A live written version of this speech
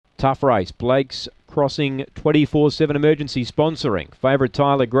Tough race. Blake's Crossing 24/7 emergency sponsoring. Favourite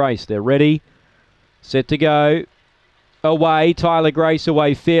Tyler Grace. They're ready. Set to go. Away, Tyler Grace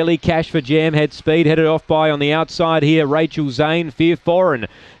away fairly. Cash for Jam had speed, headed off by on the outside here. Rachel Zane, Fear Foreign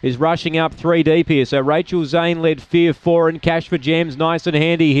is rushing up 3 deep here. So Rachel Zane led Fear Foreign. Cash for Jam's nice and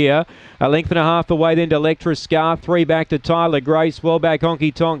handy here. A length and a half away then to Electra Scar. 3 back to Tyler Grace. Well back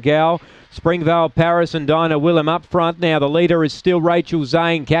Honky Tonk Gal. Springvale Paris and Dinah Willem up front now. The leader is still Rachel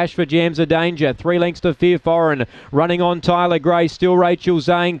Zane. Cash for Jam's a danger. 3 lengths to Fear Foreign. Running on Tyler Grace. Still Rachel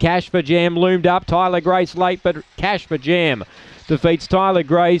Zane. Cash for Jam loomed up. Tyler Grace late, but Cash for Jam defeats Tyler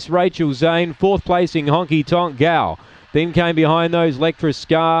Grace. Rachel Zane. 4th placing Honky Tonk Gal. Then came behind those Lectra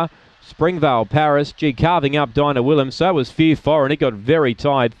Scar. Springvale Paris. Carving up Dinah Willem. So was Fear Foreign. It got very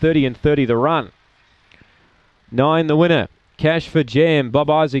tight. 30 and 30 the run. 9 the winner. Cash for Jam. Bob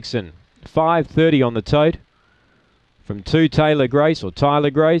Isaacson. 5.30 on the tote from 2 Tyler Grace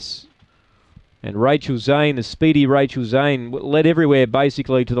and Rachel Zane. The speedy Rachel Zane led everywhere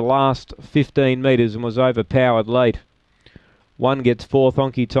basically to the last 15 metres and was overpowered late. 1 gets 4th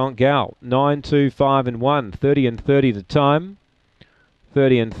Honky Tonk Gal. 9, 2, 5 and 1. 30 and 30 the time.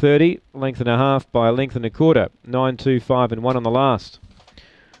 30 and 30. Length and a half by a length and a quarter. 9, 2, 5 and 1 on the last.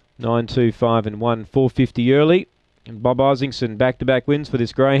 9, 2, 5 and 1. 4.50 early. And Bob Isaacson back-to-back wins for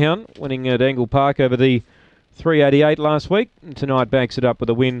this greyhound, winning at Angle-Park over the 388 last week. And tonight backs it up with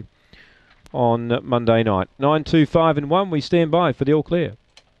a win on Monday night. 9, 2, 5 and 1. We stand by for the all clear.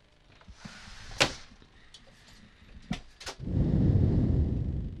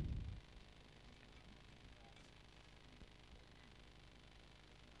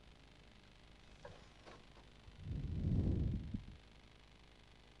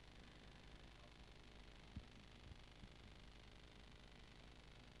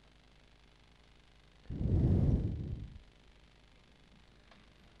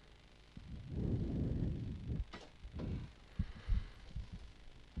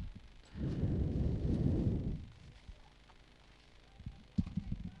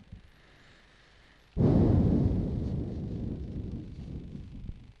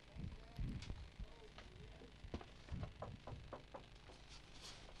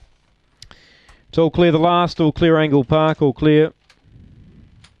 It's all clear the last, all clear Angle-Park, all clear.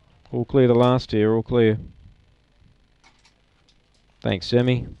 All clear the last here, all clear. Thanks,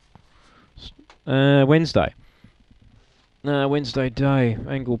 Sammy. Wednesday. Wednesday day,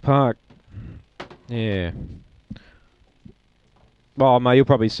 Angle-Park. Yeah. Well, mate, you'll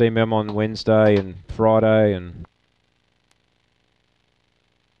probably see me on Wednesday and Friday and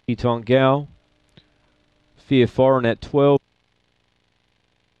Tonk Gal. Fear Foreign at 12.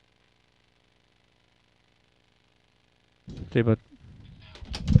 See, but